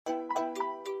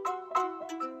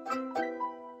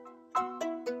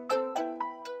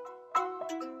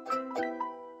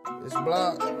It's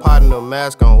block. Partner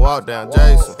mask on, walk down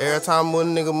Jason. Every time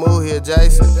when a nigga move here,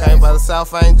 Jason. Came by the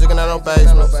south, I ain't jigging out no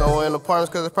basement. So in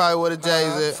apartments, cause it's probably where the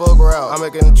J's at. Fuck route, I'm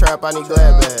making the trap, I need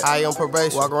glad bag. High on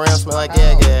probation, walk around, smell like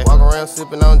gag. Walk around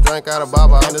sipping on drink out of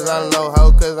baba. Ain't designing no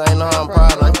hoe, cause I ain't know how I'm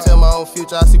proud. I can tell my own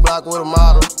future, I see block with a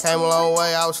model. Came a long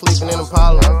way, I was sleeping in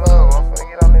Impala. I'm finna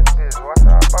get on this bitch.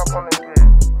 Watch out, pop on this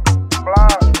bitch.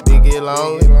 Block. Get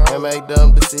lonely and make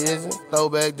dumb decisions.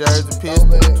 Throwback jersey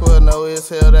pistol. 12 know it's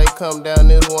hell, they come down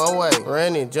this one way.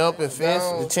 Running, jumping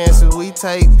fences. The chances we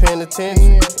take,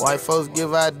 penitentiary. White folks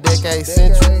give our decade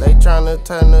century. They tryna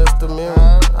turn us to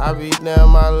memory. I be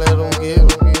down, I let them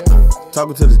give me.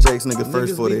 Talking to the Jakes, nigga,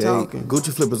 first 48.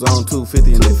 Gucci flippers on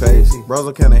 250 in their face. Bros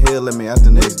what kinda hell let me out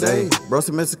the next day. Bros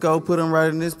in Mexico, put him right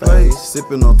in this place.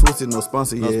 Sipping on Twisted, no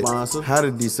sponsor yet. How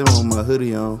did December with my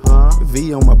hoodie on?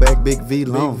 V on my back, big V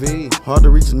long. Hard to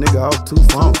reach a nigga off 2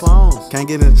 phones. Can't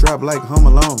get in the trap like Home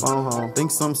Alone.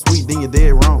 Think something sweet, then you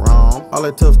dead wrong. All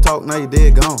that tough talk, now you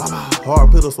dead gone.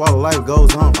 Hard pill to swallow, life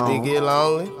goes on. They get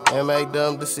lonely and make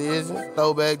dumb decisions.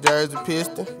 Throwback jersey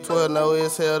pistol. 12 know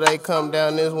it's hell, they come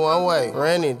down this one way.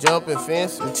 Running, jumping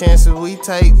fences. The chances we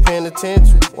take,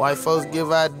 penitentiary. White folks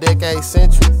give our decade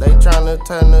century. They tryna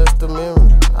turn us to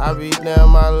memory. I be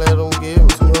down, I let them give me.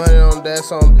 200 on that,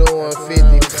 so I'm doing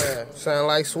 50. Sound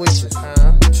like switches.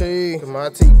 Cheese, my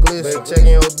teeth glisten.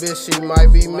 Checking your bitch, she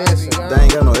might be missing. They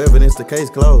ain't got no evidence, the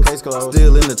case closed.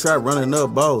 Still in the trap, running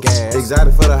up both.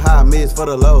 Exotic for the high, mids for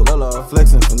the low.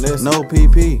 Flexing finesse, no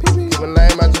PP. My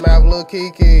name out your mouth, Lil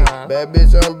Kiki. Bad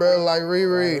bitch umbrella like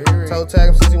Riri. Toe tag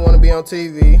him since he wanna be on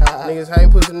TV. Niggas hate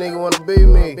pussy, nigga wanna be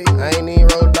me. I ain't even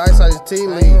roll dice, I just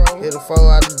T-lead. Hit a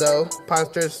 4 out the door. Pine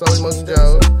stretch, slowly motion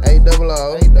Joe.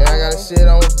 800. And I got a shit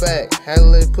on his back. Had to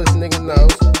let pussy niggas know.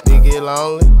 They get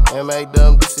lonely and make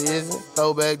dumb decisions.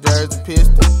 Throwback jersey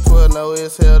pistol. 12 know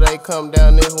it's hell, they come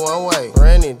down this one way.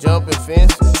 Running, jumping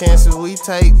fences. Chances we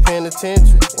take,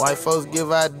 penitentiary. White folks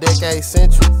give our decade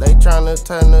century. They tryna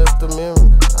turn us to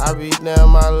memory. I be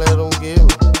down, I let them give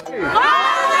me.